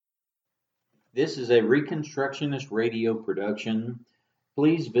This is a Reconstructionist radio production.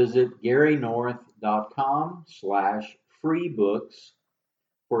 Please visit garynorth.com/freebooks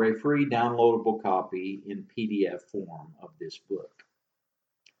for a free downloadable copy in PDF form of this book.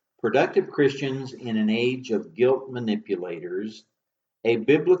 Productive Christians in an Age of Guilt Manipulators, a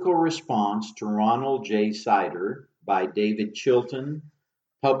Biblical Response to Ronald J. Sider by David Chilton,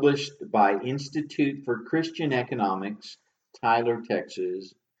 published by Institute for Christian Economics, Tyler,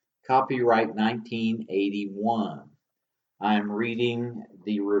 Texas, copyright 1981. I am reading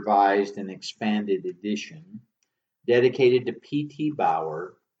the revised and expanded edition, dedicated to P.T.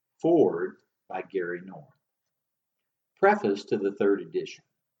 Bauer, forward by Gary North. Preface to the third edition.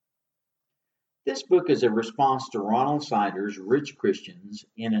 This book is a response to Ronald Sider's Rich Christians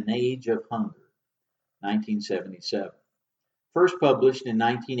in an Age of Hunger, 1977. First published in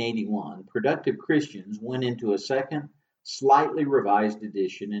 1981, Productive Christians went into a second, slightly revised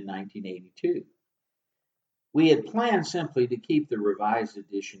edition in 1982. We had planned simply to keep the revised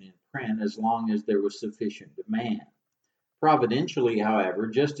edition in print as long as there was sufficient demand. Providentially, however,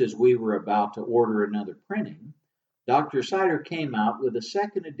 just as we were about to order another printing, Dr. Sider came out with a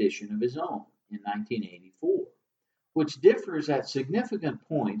second edition of his own in 1984, which differs at significant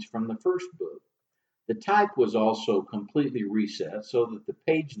points from the first book. The type was also completely reset so that the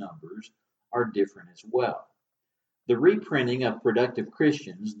page numbers are different as well. The reprinting of Productive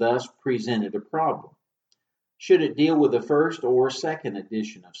Christians thus presented a problem. Should it deal with the first or second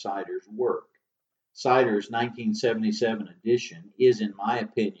edition of Sider's work? Sider's 1977 edition is, in my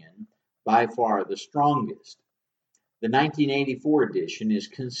opinion, by far the strongest. The 1984 edition is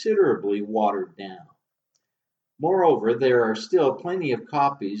considerably watered down. Moreover, there are still plenty of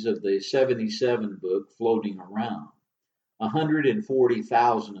copies of the 77 book floating around.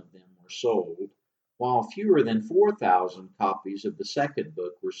 140,000 of them were sold, while fewer than 4,000 copies of the second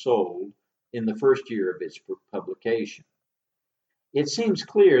book were sold in the first year of its publication. It seems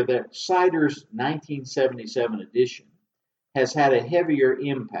clear that Sider's 1977 edition has had a heavier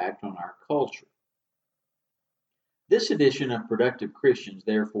impact on our culture. This edition of Productive Christians,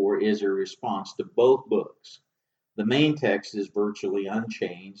 therefore, is a response to both books. The main text is virtually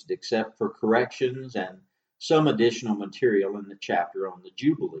unchanged except for corrections and some additional material in the chapter on the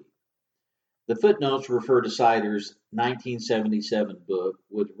Jubilee. The footnotes refer to Sider's 1977 book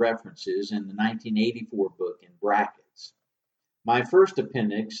with references in the 1984 book in brackets. My first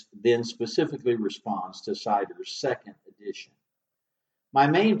appendix then specifically responds to Sider's second edition. My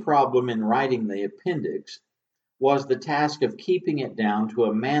main problem in writing the appendix was the task of keeping it down to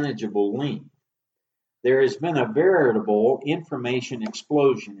a manageable length. There has been a veritable information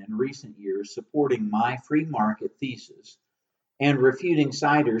explosion in recent years supporting my free market thesis and refuting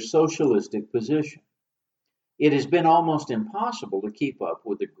Sider's socialistic position. It has been almost impossible to keep up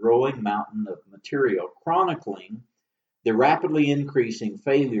with the growing mountain of material chronicling the rapidly increasing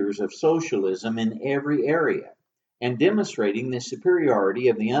failures of socialism in every area and demonstrating the superiority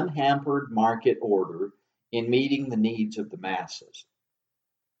of the unhampered market order in meeting the needs of the masses.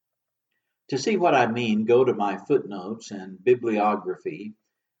 To see what I mean, go to my footnotes and bibliography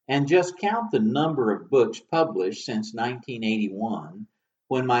and just count the number of books published since 1981,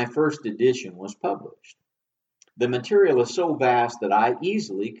 when my first edition was published. The material is so vast that I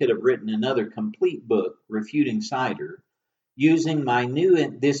easily could have written another complete book refuting Sider using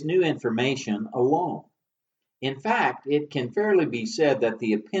this new information alone. In fact, it can fairly be said that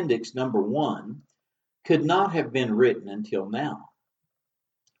the appendix number 1 could not have been written until now.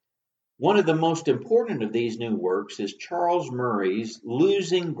 One of the most important of these new works is Charles Murray's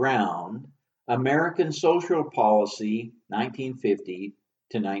Losing Ground, American Social Policy, 1950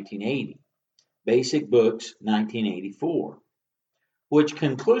 to 1980, Basic Books, 1984, which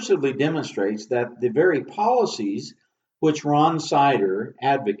conclusively demonstrates that the very policies which Ron Sider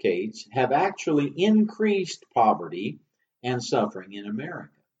advocates have actually increased poverty and suffering in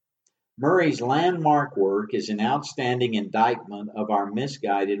America. Murray's landmark work is an outstanding indictment of our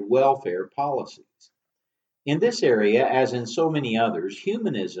misguided welfare policies. In this area, as in so many others,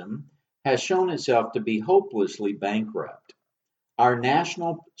 humanism has shown itself to be hopelessly bankrupt. Our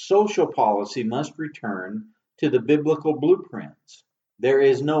national social policy must return to the biblical blueprints. There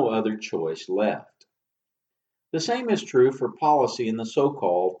is no other choice left. The same is true for policy in the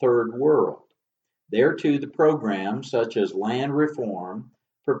so-called Third World. There too, the programs such as land reform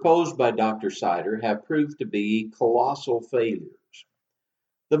proposed by Dr. Sider have proved to be colossal failures.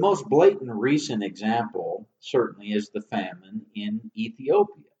 The most blatant recent example certainly is the famine in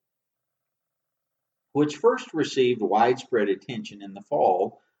Ethiopia, which first received widespread attention in the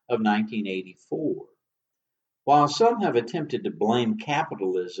fall of 1984. While some have attempted to blame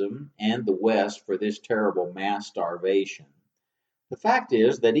capitalism and the West for this terrible mass starvation, the fact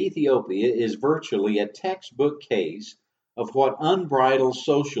is that Ethiopia is virtually a textbook case of what unbridled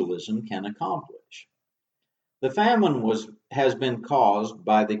socialism can accomplish. The famine has been caused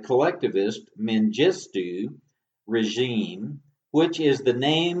by the collectivist Mengistu regime, which in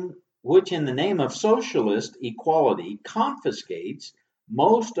the name of socialist equality confiscates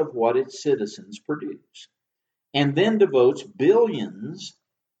most of what its citizens produce, and then devotes billions,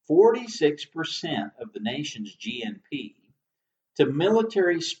 46% of the nation's GNP, to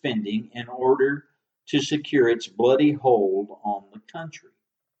military spending in order to secure its bloody hold on the country.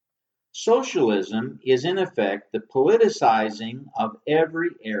 Socialism is in effect the politicizing of every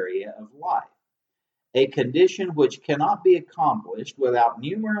area of life, a condition which cannot be accomplished without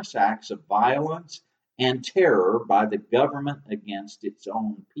numerous acts of violence and terror by the government against its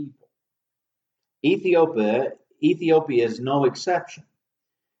own people. Ethiopia is no exception.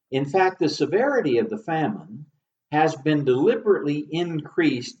 In fact, the severity of the famine has been deliberately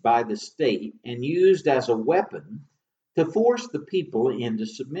increased by the state and used as a weapon to force the people into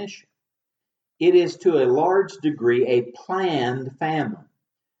submission. It is to a large degree a planned famine,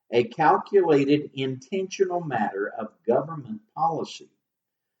 a calculated, intentional matter of government policy.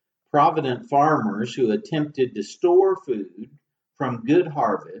 Provident farmers who attempted to store food from good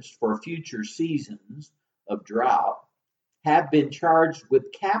harvest for future seasons of drought have been charged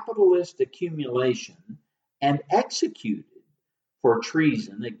with capitalist accumulation and executed for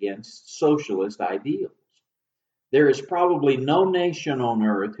treason against socialist ideals. There is probably no nation on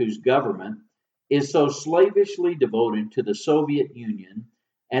earth whose government is so slavishly devoted to the Soviet Union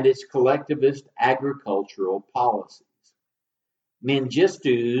and its collectivist agricultural policies.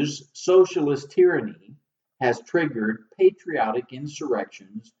 Mengistu's socialist tyranny has triggered patriotic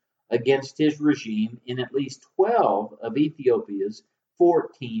insurrections against his regime in at least 12 of Ethiopia's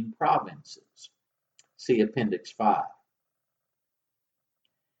 14 provinces. See Appendix 5.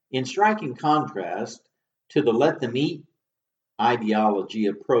 In striking contrast to the let them eat ideology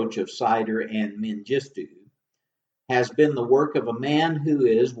approach of Sider and Mengistu has been the work of a man who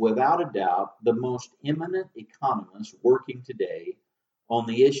is, without a doubt, the most eminent economist working today on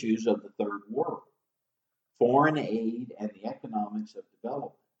the issues of the Third World, foreign aid and the economics of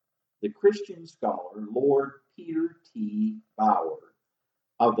development, the Christian scholar Lord Peter T. Bauer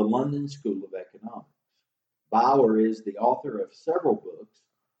of the London School of Economics. Bauer is the author of several books,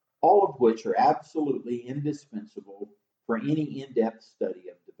 all of which are absolutely indispensable for any in-depth study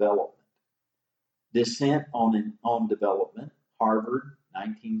of development. Descent on Development, Harvard,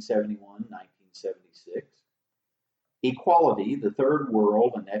 1971-1976. Equality, the Third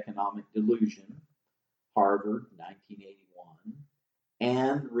World and Economic Delusion, Harvard, 1981.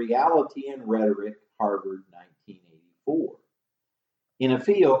 And Reality and Rhetoric, Harvard, 1984. In a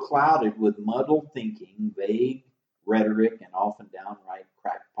field clouded with muddled thinking, vague rhetoric, and often downright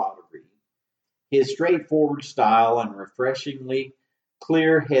crackpottery, his straightforward style and refreshingly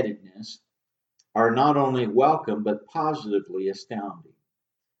clear-headedness are not only welcome but positively astounding.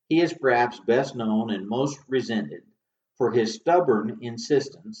 He is perhaps best known and most resented for his stubborn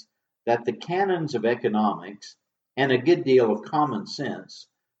insistence that the canons of economics and a good deal of common sense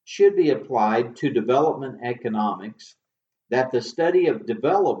should be applied to development economics, that the study of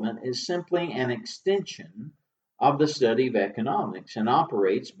development is simply an extension of the study of economics and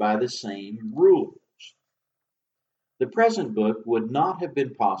operates by the same rules. The present book would not have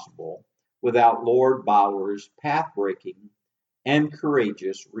been possible without Lord Bauer's path-breaking and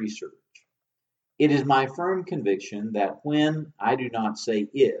courageous research. It is my firm conviction that when, I do not say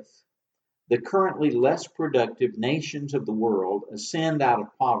if, the currently less productive nations of the world ascend out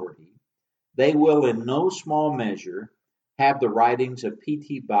of poverty, they will in no small measure have the writings of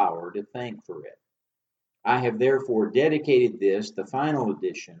P.T. Bauer to thank for it. I have therefore dedicated this, the final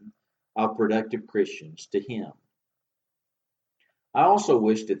edition of Productive Christians, to him. I also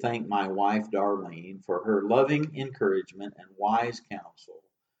wish to thank my wife, Darlene, for her loving encouragement and wise counsel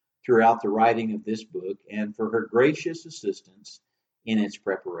throughout the writing of this book and for her gracious assistance in its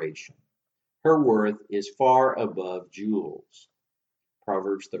preparation. Her worth is far above jewels.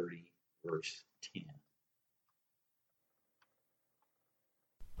 Proverbs 30, verse 10.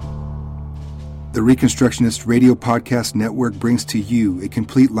 The Reconstructionist Radio Podcast Network brings to you a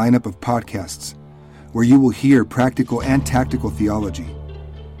complete lineup of podcasts where you will hear practical and tactical theology.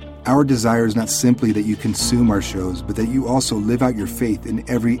 Our desire is not simply that you consume our shows, but that you also live out your faith in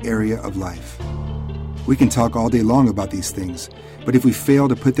every area of life. We can talk all day long about these things, but if we fail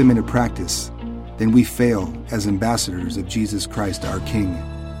to put them into practice, then we fail as ambassadors of Jesus Christ our King.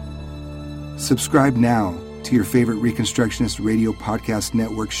 Subscribe now to your favorite Reconstructionist Radio Podcast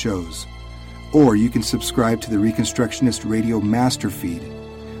Network shows. Or you can subscribe to the Reconstructionist Radio Master Feed,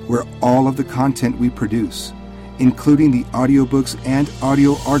 where all of the content we produce, including the audiobooks and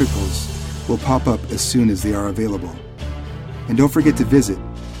audio articles, will pop up as soon as they are available. And don't forget to visit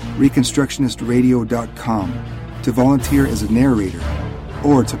ReconstructionistRadio.com to volunteer as a narrator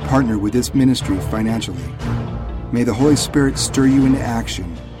or to partner with this ministry financially. May the Holy Spirit stir you into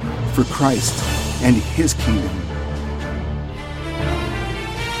action for Christ and His kingdom.